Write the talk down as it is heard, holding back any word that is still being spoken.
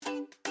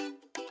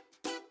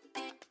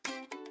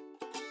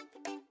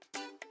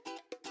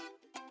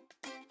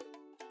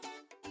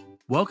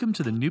Welcome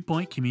to the New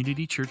Point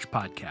Community Church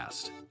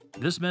podcast.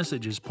 This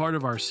message is part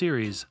of our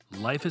series,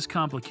 Life is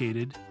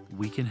Complicated,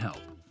 We Can Help.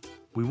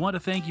 We want to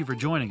thank you for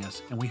joining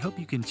us, and we hope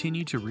you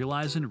continue to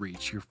realize and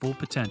reach your full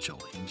potential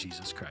in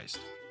Jesus Christ.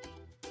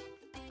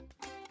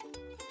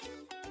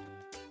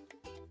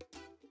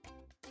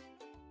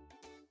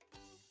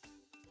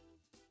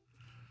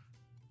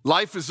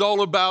 Life is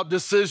all about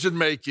decision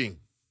making,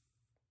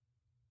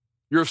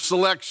 your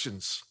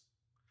selections.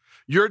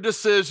 Your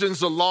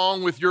decisions,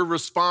 along with your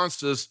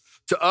responses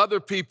to other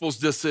people's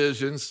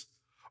decisions,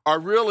 are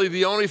really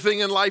the only thing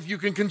in life you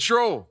can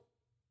control,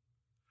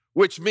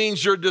 which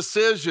means your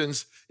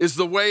decisions is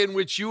the way in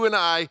which you and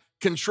I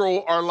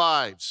control our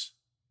lives.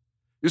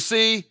 You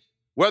see,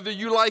 whether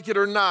you like it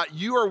or not,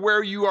 you are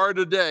where you are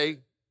today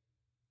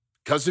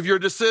because of your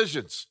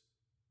decisions.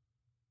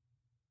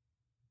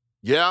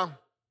 Yeah,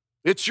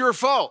 it's your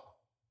fault.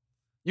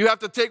 You have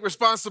to take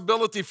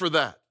responsibility for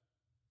that.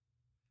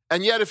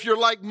 And yet, if you're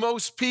like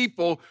most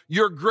people,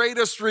 your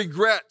greatest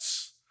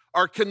regrets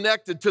are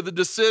connected to the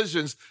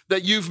decisions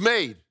that you've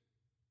made.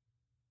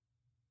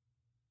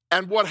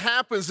 And what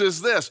happens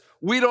is this: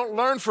 we don't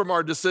learn from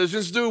our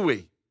decisions, do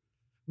we?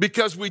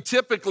 Because we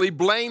typically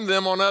blame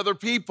them on other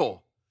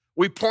people.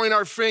 We point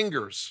our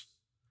fingers.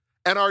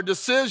 And our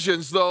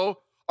decisions, though,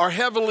 are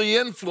heavily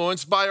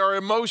influenced by our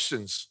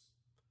emotions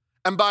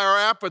and by our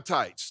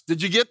appetites.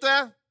 Did you get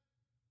that?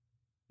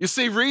 You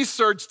see,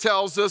 research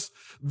tells us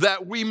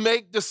that we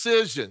make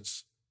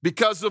decisions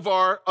because of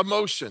our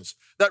emotions,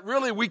 that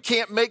really we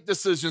can't make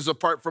decisions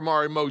apart from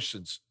our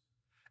emotions.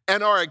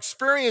 And our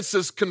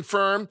experiences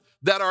confirm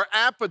that our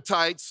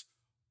appetites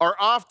are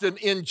often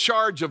in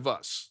charge of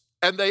us,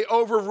 and they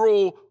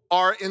overrule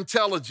our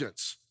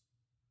intelligence.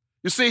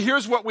 You see,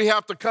 here's what we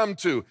have to come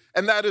to,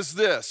 and that is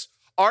this: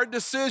 our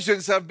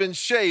decisions have been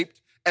shaped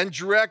and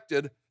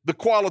directed the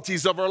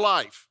qualities of our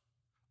life.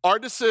 Our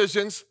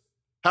decisions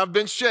have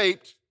been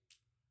shaped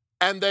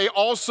and they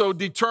also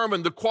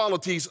determine the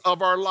qualities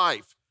of our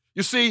life.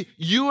 You see,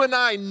 you and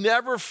I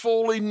never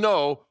fully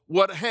know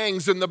what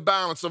hangs in the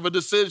balance of a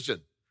decision.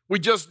 We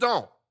just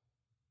don't.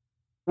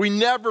 We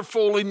never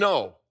fully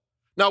know.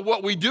 Now,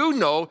 what we do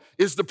know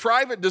is the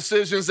private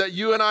decisions that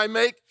you and I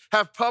make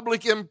have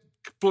public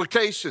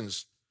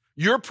implications.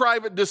 Your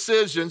private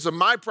decisions and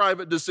my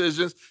private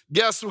decisions,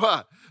 guess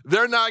what?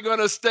 They're not going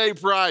to stay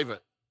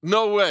private.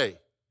 No way.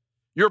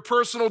 Your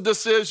personal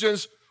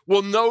decisions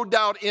will no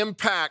doubt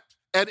impact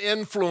and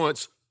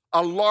influence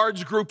a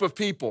large group of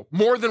people,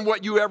 more than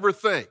what you ever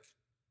think.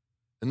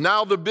 And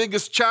now the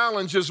biggest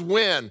challenge is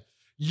when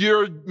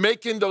you're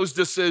making those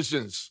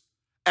decisions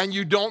and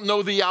you don't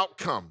know the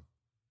outcome.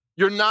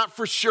 You're not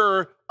for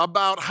sure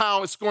about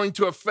how it's going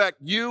to affect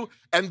you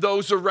and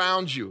those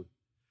around you.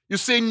 You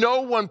see,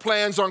 no one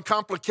plans on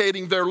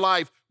complicating their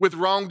life with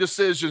wrong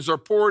decisions or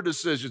poor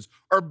decisions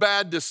or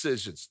bad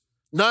decisions.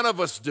 None of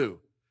us do.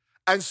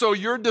 And so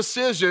your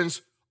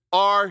decisions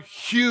are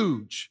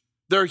huge.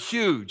 They're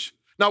huge.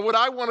 Now, what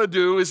I want to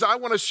do is I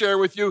want to share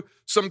with you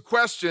some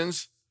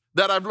questions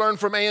that I've learned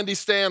from Andy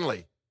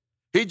Stanley.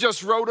 He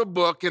just wrote a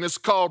book, and it's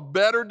called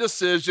Better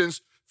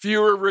Decisions,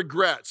 Fewer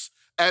Regrets.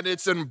 And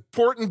it's an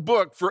important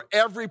book for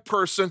every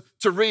person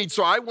to read.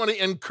 So I want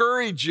to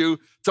encourage you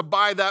to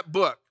buy that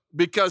book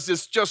because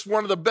it's just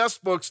one of the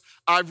best books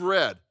I've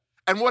read.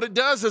 And what it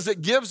does is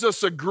it gives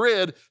us a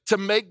grid to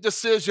make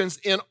decisions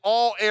in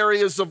all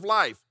areas of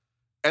life.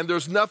 And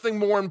there's nothing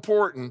more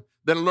important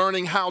than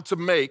learning how to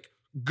make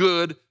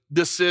good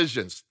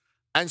decisions.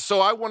 And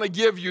so I want to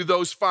give you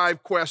those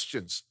 5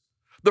 questions.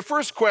 The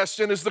first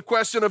question is the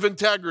question of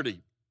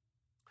integrity.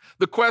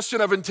 The question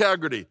of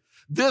integrity.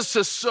 This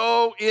is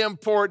so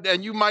important,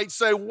 and you might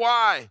say,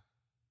 why?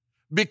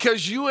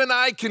 Because you and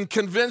I can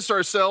convince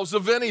ourselves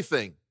of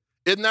anything.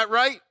 Isn't that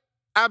right?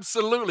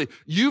 Absolutely.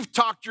 You've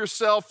talked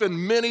yourself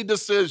in many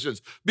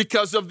decisions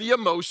because of the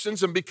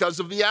emotions and because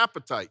of the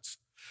appetites.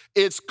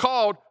 It's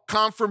called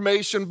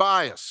confirmation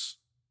bias.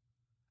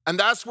 And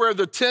that's where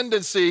the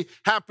tendency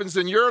happens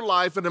in your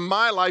life and in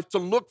my life to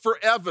look for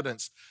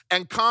evidence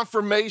and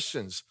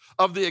confirmations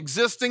of the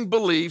existing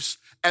beliefs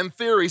and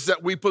theories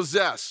that we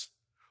possess.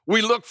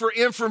 We look for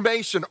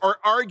information or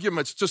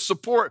arguments to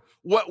support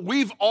what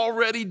we've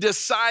already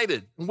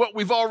decided, what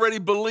we've already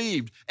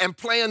believed and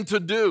planned to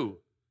do.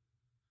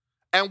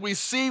 And we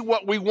see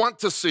what we want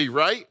to see,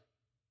 right?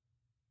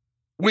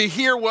 We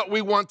hear what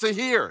we want to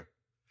hear.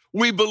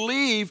 We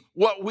believe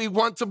what we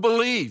want to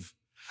believe.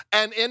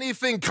 And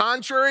anything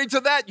contrary to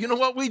that, you know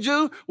what we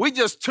do? We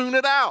just tune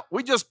it out.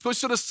 We just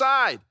push it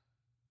aside.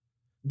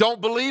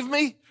 Don't believe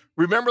me?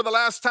 Remember the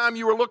last time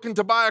you were looking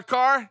to buy a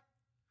car?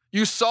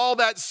 You saw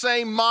that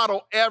same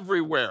model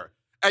everywhere.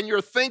 And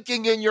you're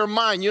thinking in your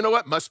mind, you know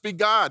what? Must be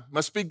God.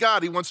 Must be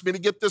God. He wants me to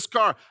get this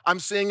car. I'm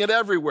seeing it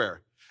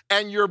everywhere.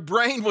 And your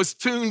brain was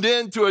tuned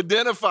in to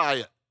identify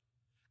it.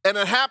 And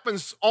it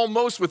happens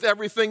almost with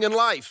everything in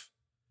life.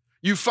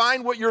 You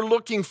find what you're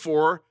looking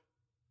for,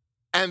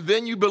 and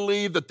then you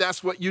believe that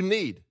that's what you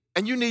need.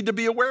 And you need to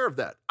be aware of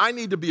that. I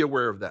need to be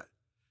aware of that.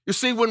 You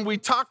see, when we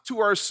talk to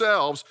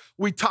ourselves,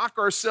 we talk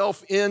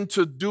ourselves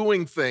into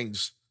doing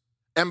things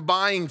and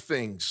buying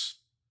things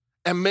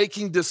and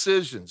making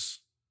decisions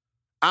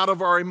out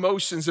of our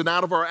emotions and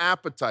out of our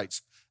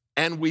appetites.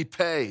 And we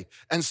pay.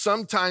 And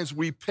sometimes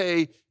we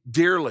pay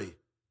dearly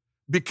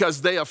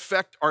because they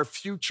affect our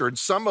future. And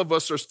some of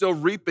us are still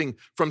reaping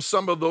from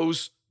some of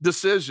those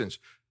decisions.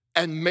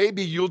 And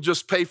maybe you'll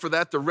just pay for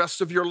that the rest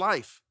of your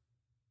life.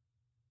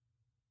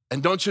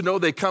 And don't you know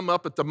they come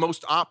up at the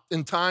most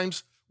in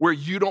times where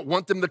you don't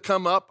want them to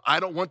come up? I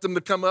don't want them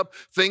to come up.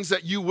 Things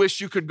that you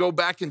wish you could go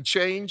back and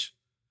change.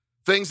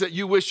 Things that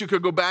you wish you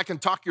could go back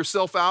and talk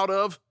yourself out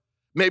of.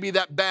 Maybe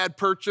that bad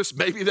purchase,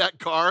 maybe that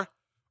car,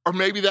 or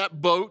maybe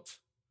that boat,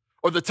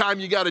 or the time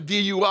you got a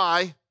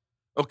DUI,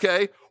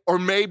 okay? Or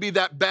maybe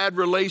that bad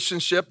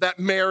relationship, that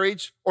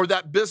marriage, or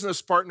that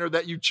business partner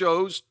that you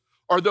chose,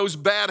 or those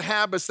bad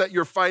habits that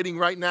you're fighting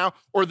right now,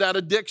 or that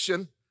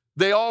addiction.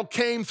 They all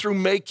came through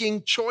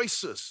making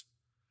choices.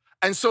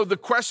 And so the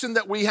question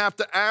that we have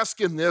to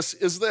ask in this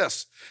is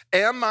this: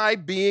 am I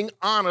being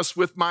honest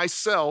with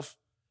myself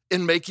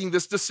in making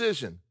this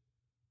decision?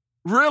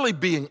 Really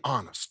being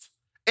honest.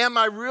 Am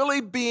I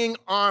really being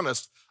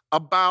honest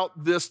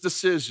about this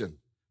decision?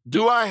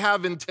 Do I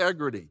have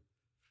integrity?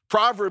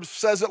 Proverbs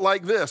says it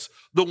like this: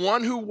 the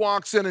one who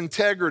walks in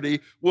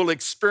integrity will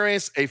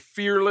experience a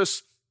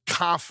fearless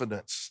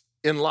confidence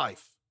in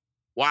life.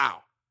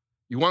 Wow.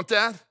 You want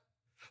that?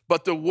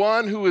 But the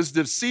one who is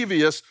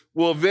deceivious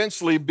will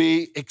eventually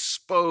be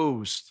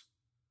exposed.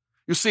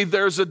 You see,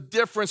 there's a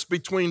difference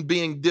between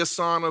being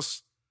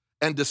dishonest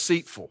and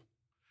deceitful.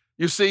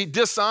 You see,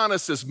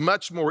 dishonest is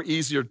much more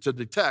easier to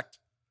detect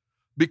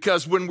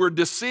because when we're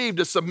deceived,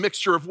 it's a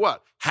mixture of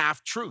what?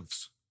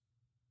 Half-truths.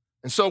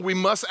 And so we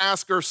must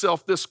ask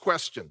ourselves this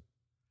question: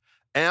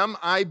 am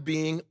I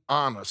being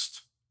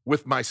honest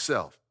with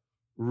myself?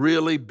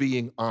 Really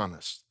being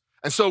honest.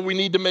 And so we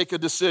need to make a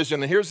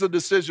decision. And here's the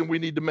decision we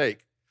need to make: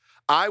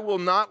 I will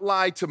not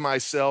lie to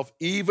myself,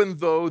 even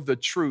though the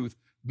truth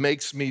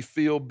makes me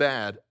feel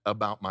bad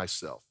about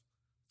myself.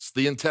 It's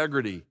the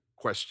integrity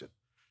question.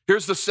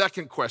 Here's the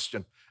second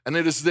question, and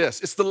it is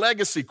this: it's the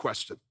legacy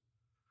question.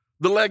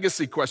 The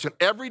legacy question.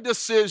 Every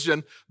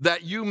decision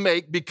that you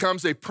make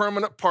becomes a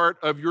permanent part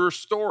of your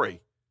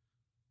story,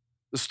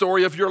 the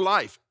story of your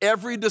life.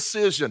 Every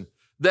decision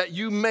that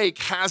you make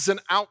has an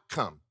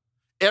outcome.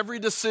 Every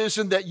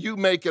decision that you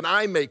make and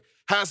I make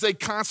has a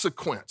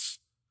consequence.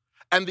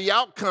 And the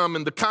outcome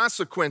and the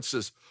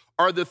consequences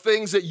are the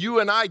things that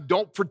you and I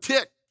don't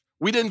predict.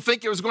 We didn't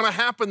think it was going to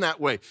happen that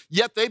way,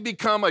 yet they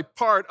become a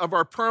part of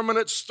our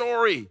permanent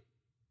story.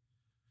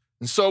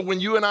 And so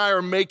when you and I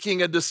are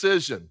making a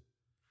decision,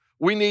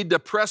 we need to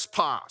press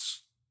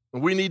pause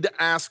and we need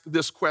to ask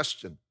this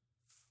question: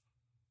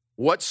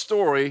 what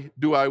story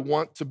do I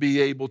want to be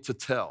able to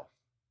tell?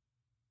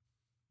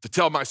 To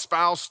tell my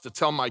spouse, to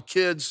tell my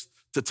kids,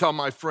 to tell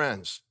my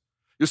friends.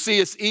 You see,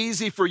 it's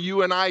easy for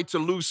you and I to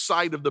lose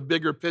sight of the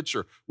bigger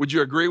picture. Would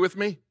you agree with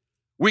me?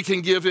 We can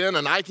give in,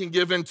 and I can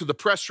give in to the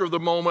pressure of the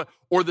moment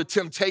or the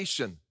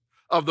temptation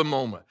of the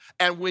moment.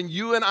 And when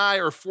you and I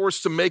are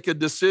forced to make a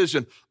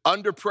decision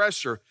under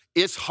pressure,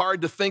 it's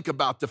hard to think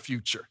about the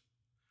future.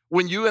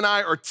 When you and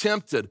I are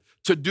tempted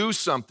to do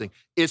something,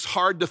 it's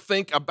hard to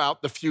think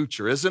about the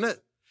future, isn't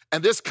it?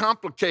 And this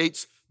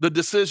complicates the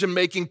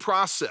decision-making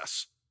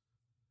process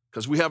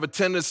because we have a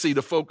tendency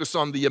to focus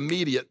on the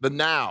immediate, the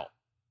now,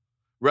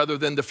 rather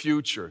than the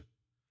future.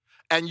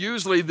 And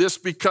usually this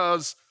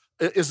because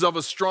is of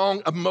a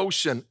strong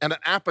emotion and an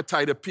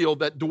appetite appeal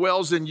that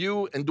dwells in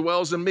you and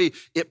dwells in me.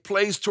 It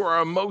plays to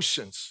our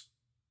emotions.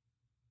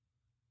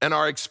 And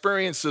our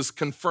experiences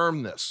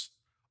confirm this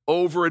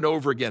over and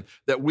over again,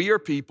 that we are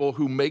people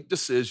who make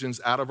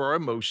decisions out of our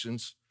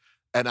emotions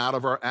and out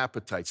of our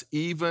appetites,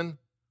 even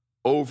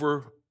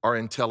over our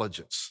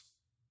intelligence.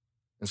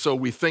 And so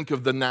we think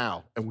of the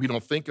now and we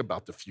don't think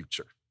about the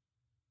future.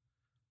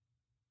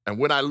 And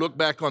when I look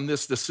back on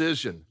this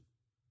decision,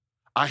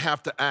 I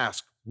have to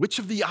ask, which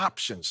of the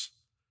options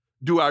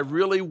do I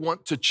really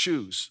want to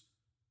choose?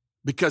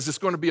 Because it's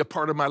going to be a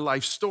part of my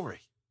life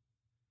story.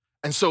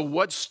 And so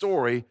what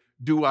story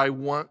do I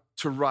want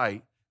to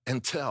write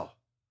and tell?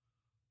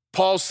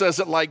 Paul says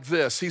it like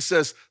this. He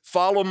says,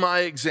 follow my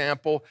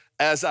example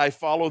as I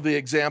follow the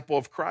example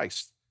of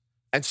Christ.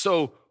 And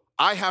so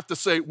I have to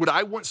say, would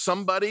I want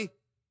somebody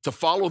to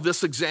follow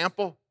this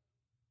example?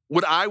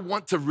 Would I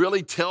want to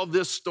really tell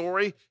this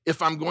story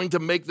if I'm going to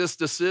make this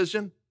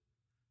decision?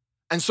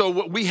 And so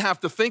what we have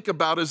to think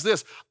about is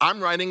this: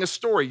 I'm writing a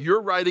story, you're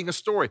writing a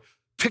story.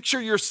 Picture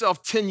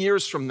yourself 10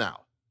 years from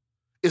now.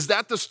 Is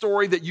that the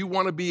story that you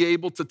want to be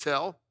able to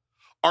tell?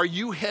 Are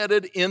you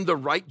headed in the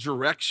right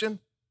direction?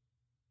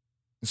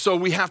 And so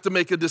we have to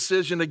make a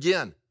decision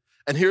again.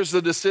 And here's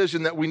the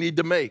decision that we need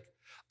to make.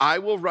 I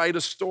will write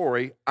a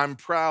story I'm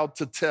proud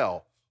to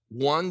tell,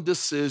 one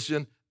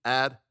decision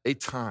at a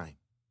time.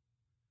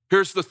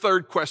 Here's the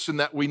third question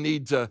that we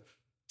need to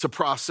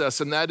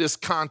process, and that is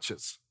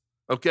conscience.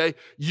 Okay?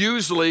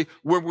 Usually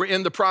when we're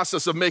in the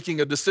process of making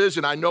a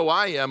decision, I know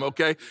I am,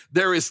 okay?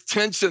 There is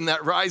tension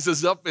that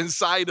rises up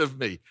inside of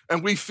me,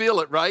 and we feel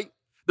it, right?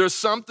 There's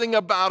something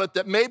about it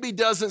that maybe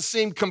doesn't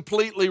seem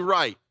completely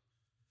right.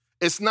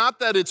 It's not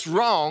that it's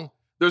wrong.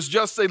 There's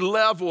just a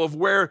level of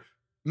where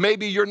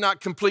maybe you're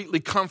not completely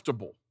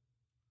comfortable.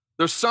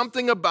 There's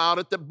something about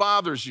it that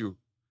bothers you,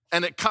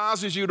 and it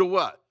causes you to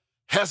what?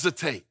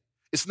 Hesitate.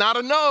 It's not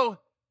a no,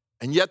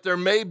 and yet there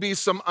may be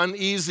some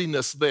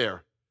uneasiness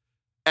there,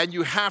 and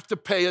you have to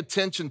pay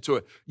attention to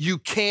it. You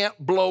can't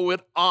blow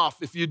it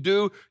off. If you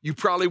do, you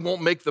probably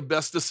won't make the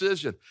best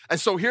decision. And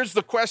so here's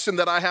the question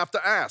that I have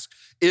to ask.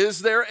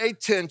 Is there a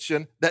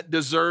tension that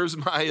deserves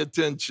my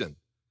attention?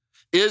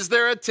 Is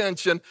there a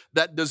tension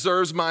that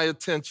deserves my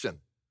attention?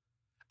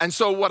 And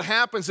so what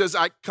happens is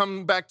I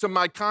come back to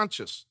my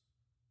conscience.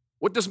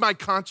 What does my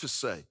conscience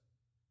say?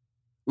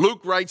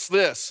 Luke writes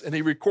this, and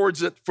he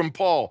records it from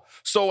Paul.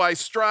 So I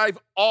strive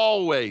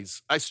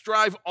always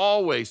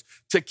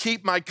to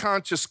keep my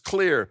conscience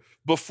clear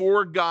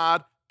before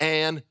God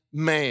and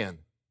man.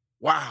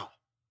 Wow.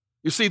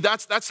 You see,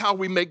 that's how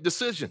we make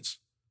decisions.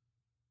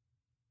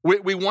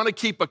 We want to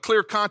keep a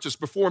clear conscience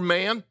before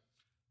man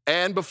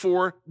and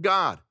before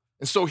God.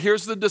 And so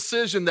here's the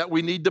decision that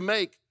we need to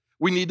make.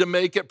 We need to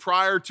make it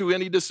prior to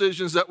any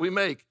decisions that we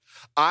make.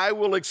 I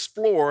will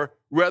explore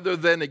rather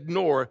than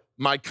ignore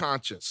my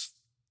conscience.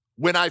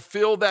 When I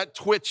feel that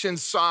twitch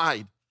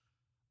inside,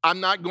 I'm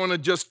not going to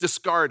just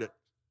discard it.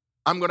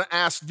 I'm going to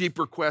ask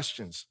deeper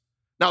questions.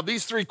 Now,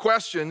 these 3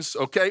 questions,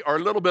 okay, are a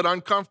little bit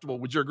uncomfortable.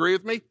 Would you agree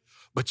with me?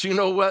 But you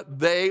know what?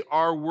 They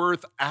are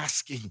worth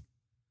asking.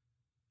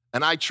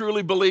 And I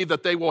truly believe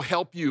that they will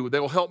help you. They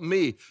will help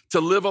me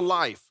to live a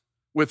life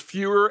with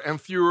fewer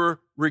and fewer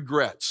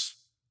regrets.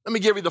 Let me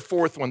give you the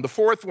 4th one. The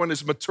 4th one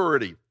is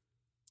maturity.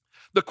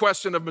 The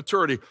question of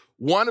maturity.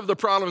 One of the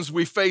problems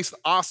we face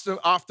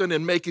often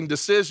in making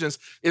decisions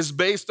is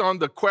based on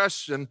the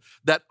question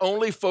that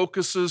only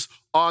focuses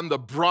on the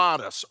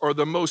broadest or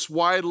the most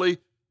widely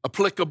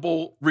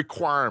applicable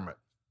requirement.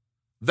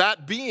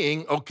 That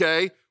being,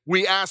 okay,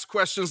 we ask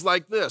questions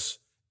like this.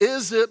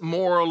 Is it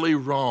morally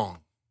wrong?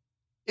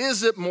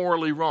 Is it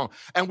morally wrong?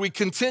 And we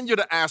continue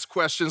to ask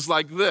questions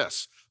like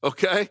this,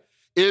 okay?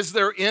 Is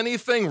there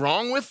anything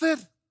wrong with it?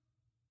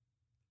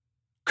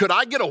 Could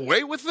I get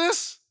away with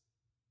this?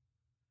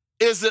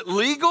 Is it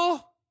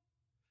legal?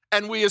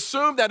 And we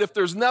assume that if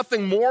there's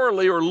nothing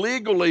morally or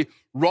legally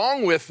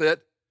wrong with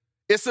it,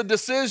 it's a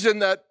decision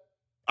that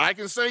I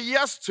can say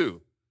yes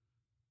to.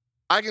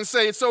 I can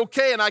say it's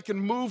okay and I can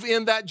move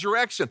in that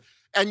direction.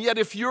 And yet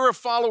if you're a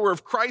follower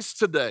of Christ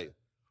today,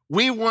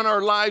 we want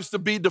our lives to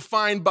be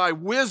defined by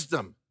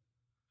wisdom.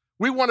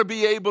 We want to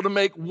be able to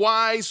make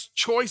wise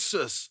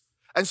choices.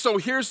 And so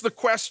here's the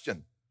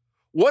question.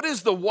 What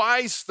is the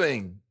wise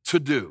thing to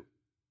do?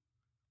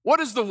 What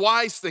is the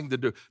wise thing to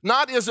do?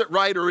 Not is it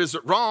right or is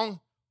it wrong?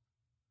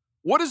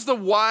 What is the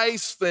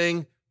wise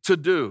thing to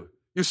do?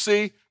 You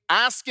see,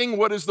 asking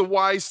what is the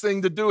wise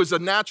thing to do is a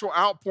natural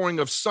outpouring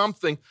of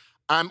something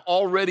I'm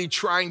already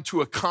trying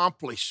to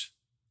accomplish.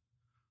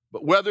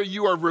 But whether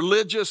you are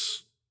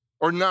religious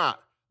or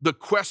not, the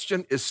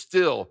question is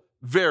still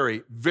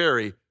very,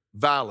 very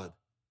valid.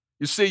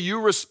 You see,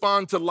 you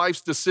respond to life's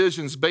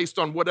decisions based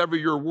on whatever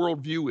your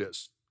worldview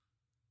is.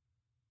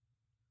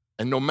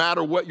 And no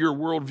matter what your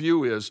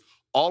worldview is,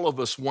 all of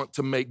us want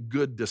to make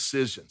good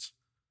decisions.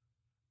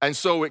 And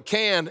so it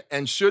can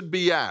and should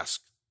be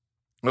asked,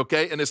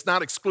 okay? And it's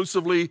not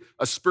exclusively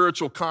a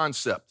spiritual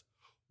concept.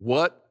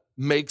 What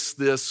makes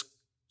this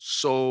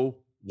so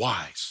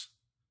wise?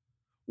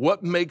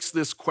 What makes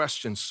this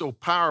question so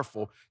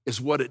powerful is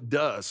what it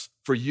does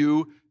for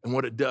you and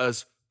what it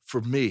does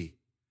for me.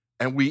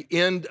 And we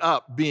end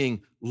up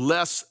being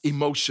less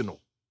emotional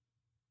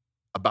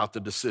about the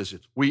decision.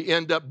 We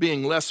end up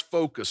being less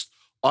focused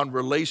on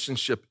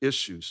relationship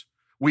issues.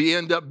 We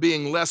end up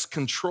being less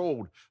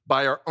controlled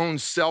by our own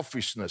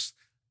selfishness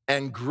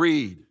and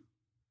greed,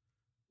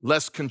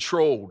 less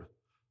controlled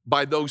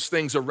by those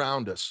things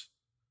around us.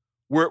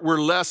 We're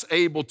less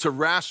able to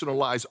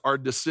rationalize our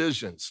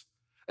decisions.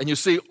 And you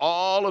see,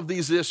 all of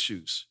these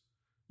issues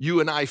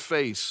you and I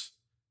face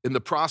in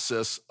the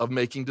process of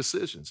making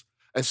decisions.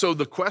 And so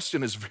the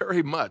question is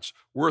very much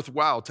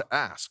worthwhile to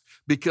ask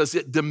because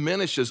it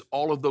diminishes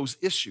all of those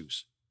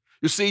issues.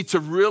 You see, to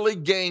really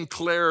gain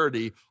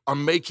clarity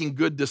on making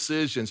good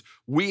decisions,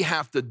 we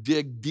have to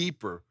dig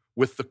deeper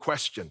with the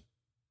question.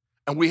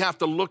 And we have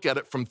to look at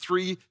it from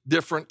 3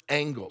 different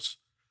angles.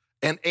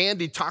 And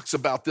Andy talks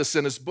about this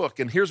in his book.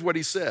 And here's what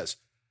he says.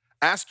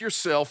 Ask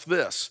yourself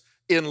this.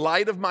 In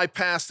light of my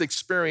past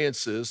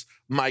experiences,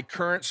 my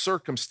current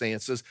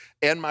circumstances,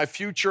 and my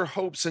future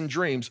hopes and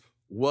dreams,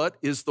 what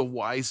is the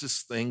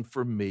wisest thing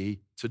for me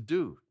to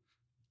do?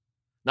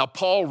 Now,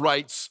 Paul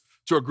writes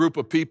to a group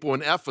of people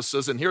in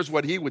Ephesus, and here's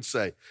what he would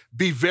say.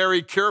 Be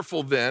very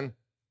careful then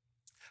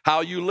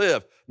how you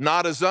live,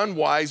 not as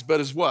unwise, but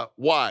as what?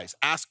 Wise.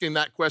 Asking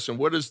that question,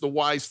 what is the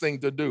wise thing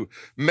to do?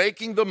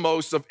 Making the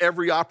most of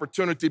every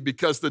opportunity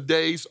because the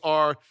days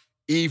are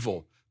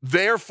evil.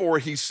 Therefore,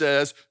 he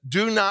says,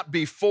 do not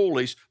be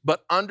foolish,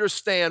 but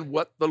understand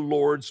what the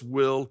Lord's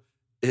will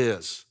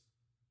is.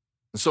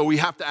 And so we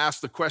have to ask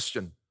the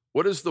question,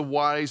 what is the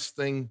wise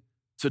thing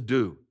to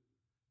do?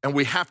 And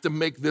we have to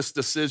make this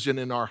decision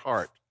in our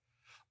heart.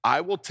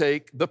 I will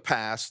take the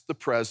past, the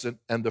present,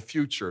 and the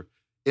future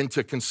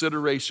into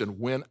consideration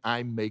when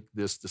I make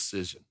this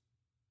decision.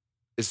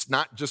 It's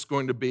not just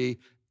going to be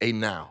a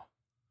now.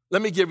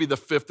 Let me give you the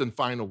fifth and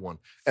final one,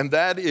 and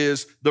that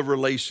is the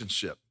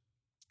relationship.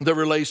 The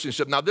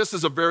relationship. Now, this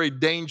is a very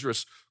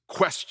dangerous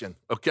question,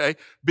 okay?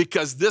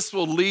 Because this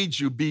will lead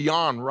you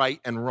beyond right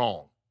and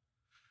wrong.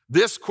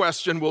 This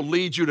question will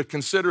lead you to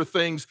consider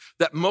things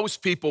that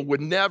most people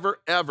would never,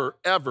 ever,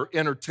 ever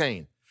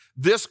entertain.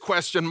 This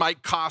question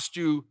might cost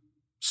you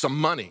some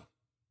money,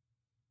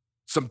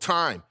 some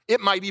time.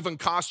 It might even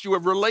cost you a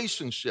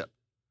relationship.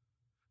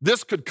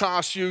 This could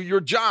cost you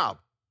your job.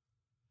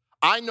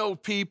 I know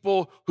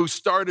people who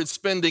started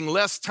spending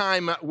less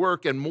time at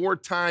work and more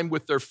time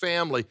with their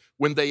family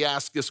when they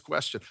asked this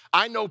question.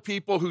 I know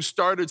people who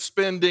started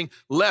spending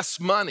less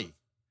money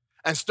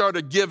and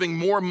started giving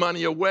more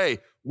money away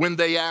when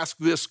they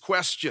asked this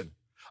question.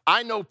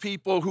 I know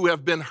people who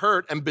have been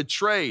hurt and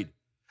betrayed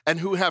and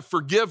who have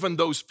forgiven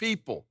those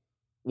people.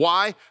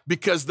 Why?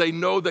 Because they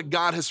know that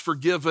God has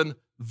forgiven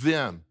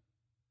them.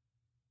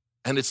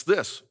 And it's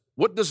this: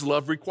 what does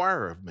love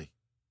require of me?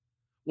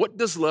 What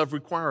does love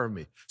require of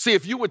me? See,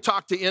 if you would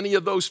talk to any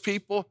of those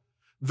people,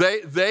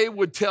 they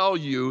would tell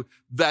you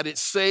that it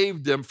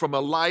saved them from a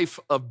life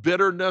of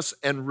bitterness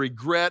and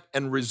regret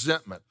and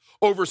resentment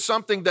over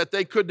something that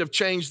they couldn't have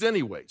changed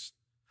anyways.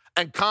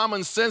 And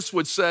common sense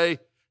would say,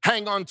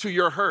 hang on to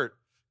your hurt.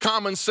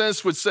 Common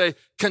sense would say,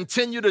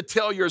 continue to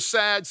tell your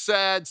sad,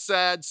 sad,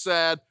 sad,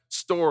 sad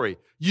story.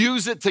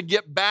 Use it to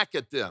get back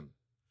at them.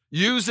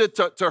 Use it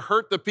to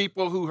hurt the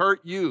people who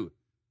hurt you.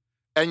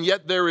 And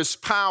yet there is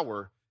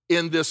power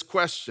in this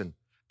question,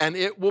 and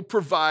it will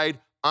provide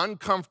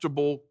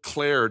uncomfortable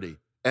clarity.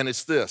 And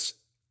it's this: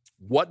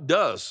 what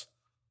does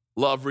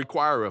love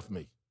require of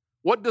me?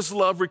 What does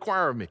love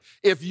require of me?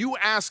 If you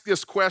ask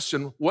this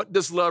question, what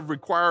does love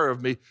require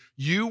of me,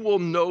 you will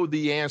know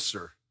the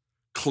answer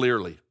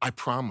clearly, I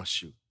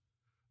promise you.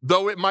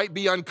 Though it might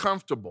be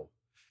uncomfortable,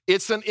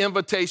 it's an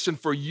invitation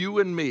for you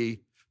and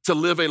me to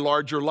live a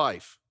larger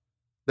life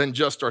than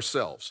just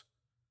ourselves.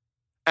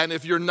 And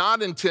if you're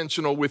not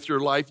intentional with your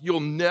life,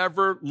 you'll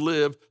never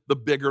live the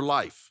bigger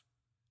life.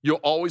 You'll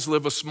always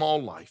live a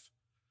small life.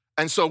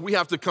 And so we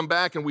have to come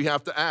back and we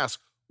have to ask,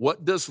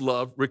 what does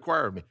love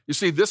require of me? You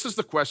see, this is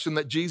the question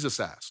that Jesus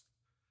asked.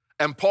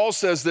 And Paul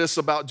says this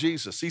about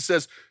Jesus. He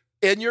says,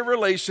 in your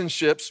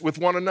relationships with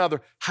one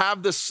another,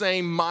 have the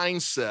same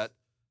mindset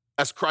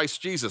as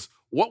Christ Jesus.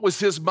 What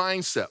was his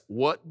mindset?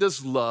 What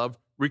does love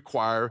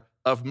require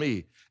of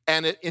me?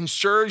 And it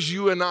ensures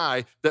you and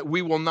I that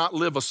we will not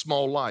live a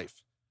small life.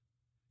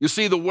 You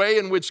see, the way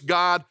in which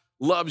God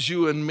loves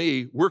you and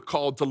me, we're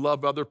called to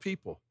love other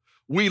people.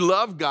 We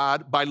love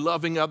God by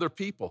loving other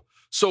people.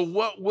 So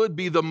what would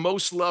be the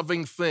most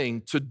loving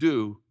thing to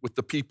do with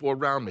the people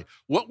around me?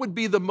 What would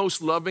be the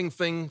most loving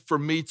thing for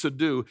me to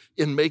do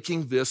in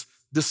making this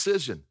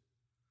decision?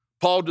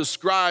 Paul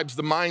describes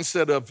the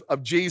mindset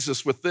of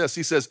Jesus with this.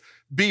 He says,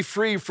 be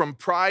free from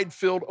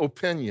pride-filled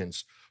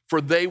opinions, for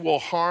they will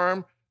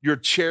harm your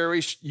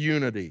cherished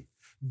unity.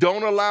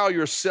 Don't allow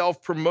your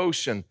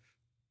self-promotion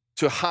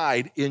to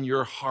hide in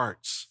your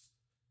hearts.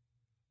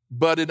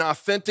 But in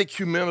authentic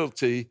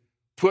humility,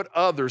 put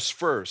others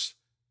first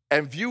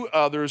and view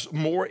others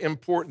more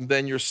important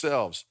than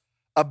yourselves.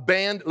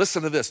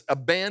 Listen to this,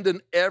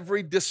 abandon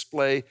every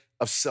display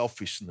of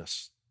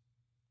selfishness.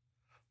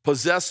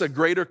 Possess a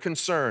greater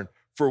concern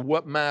for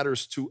what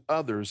matters to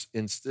others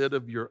instead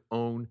of your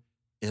own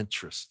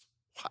interest.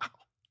 Wow.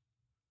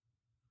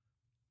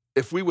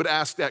 If we would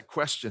ask that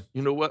question,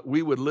 you know what?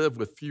 We would live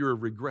with fewer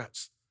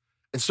regrets.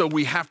 And so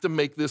we have to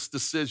make this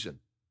decision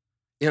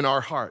in our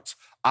hearts.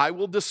 I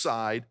will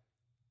decide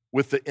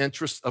with the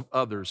interests of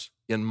others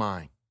in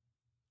mind.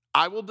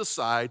 I will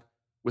decide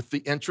with the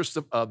interests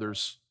of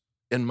others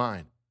in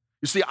mind.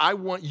 You see, I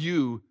want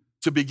you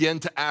to begin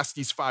to ask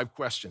these 5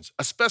 questions,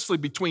 especially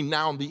between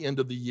now and the end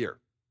of the year.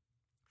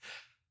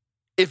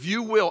 If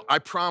you will, I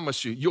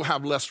promise you, you'll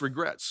have less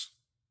regrets.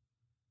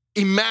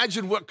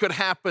 Imagine what could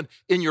happen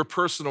in your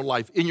personal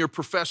life, in your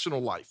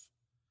professional life.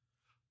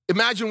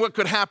 Imagine what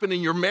could happen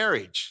in your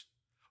marriage.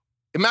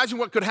 Imagine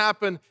what could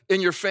happen in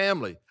your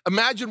family.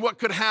 Imagine what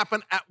could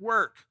happen at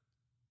work.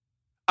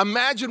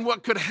 Imagine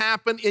what could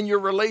happen in your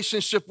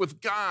relationship with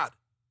God.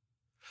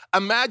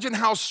 Imagine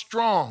how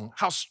strong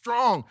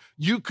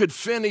you could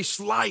finish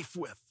life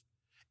with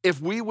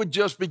if we would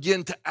just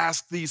begin to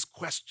ask these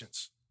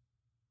questions.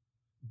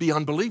 Be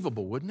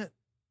unbelievable, wouldn't it?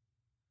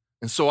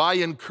 And so I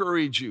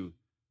encourage you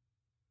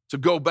to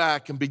go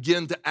back and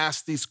begin to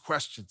ask these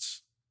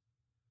questions,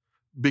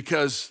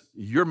 because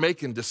you're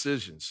making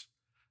decisions.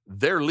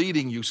 They're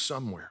leading you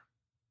somewhere.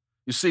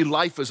 You see,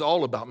 life is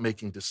all about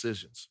making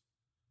decisions.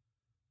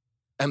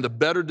 And the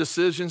better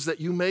decisions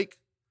that you make,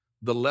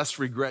 the less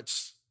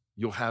regrets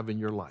you'll have in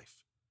your life.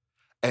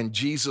 And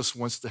Jesus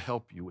wants to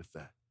help you with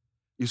that.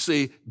 You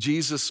see,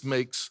 Jesus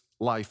makes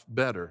life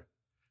better,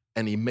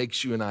 and he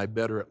makes you and I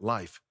better at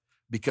life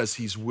because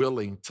he's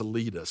willing to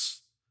lead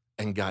us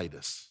and guide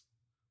us.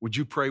 Would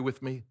you pray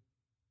with me?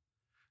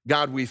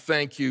 God, we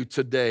thank you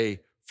today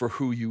for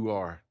who you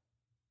are.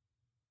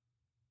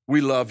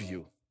 We love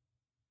you.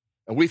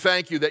 And we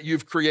thank you that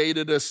you've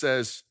created us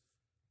as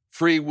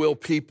free will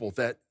people,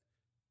 that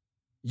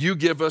you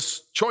give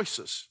us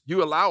choices.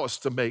 You allow us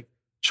to make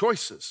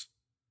choices.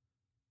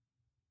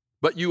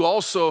 But you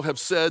also have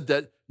said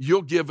that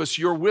you'll give us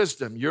your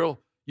wisdom. You'll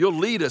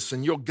lead us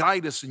and you'll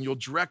guide us and you'll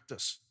direct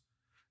us.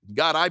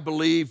 God, I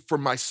believe for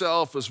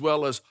myself as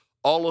well as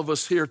all of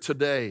us here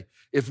today,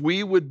 if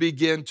we would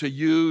begin to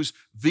use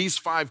these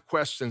 5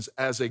 questions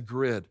as a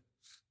grid,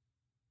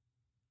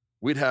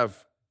 we'd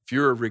have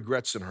fewer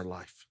regrets in our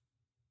life.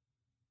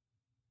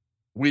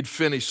 We'd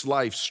finish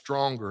life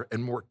stronger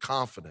and more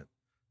confident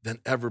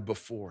than ever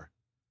before.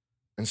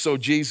 And so,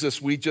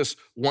 Jesus, we just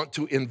want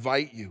to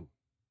invite you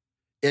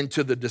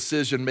into the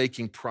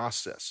decision-making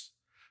process,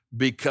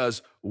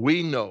 because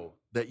we know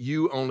that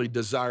you only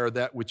desire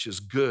that which is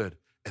good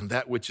and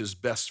that which is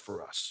best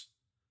for us.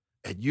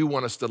 And you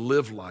want us to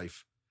live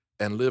life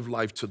and live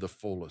life to the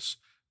fullest.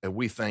 And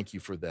we thank you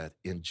for that.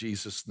 In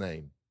Jesus'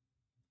 name,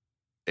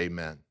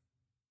 amen.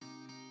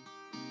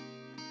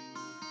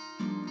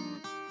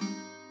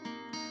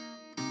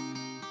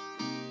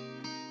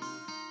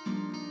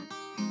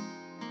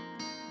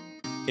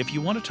 If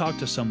you want to talk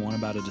to someone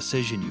about a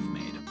decision you've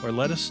made, or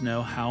let us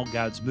know how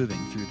God's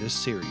moving through this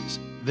series,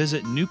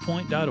 visit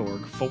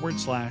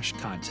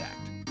newpoint.org/contact.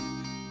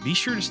 Be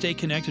sure to stay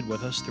connected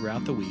with us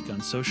throughout the week on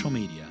social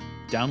media,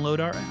 download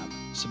our app,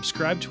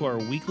 subscribe to our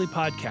weekly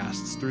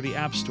podcasts through the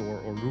App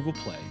Store or Google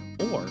Play,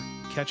 or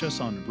catch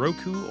us on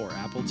Roku or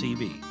Apple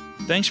TV.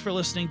 Thanks for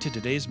listening to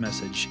today's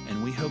message,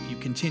 and we hope you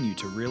continue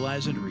to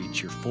realize and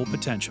reach your full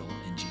potential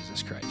in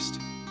Jesus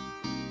Christ.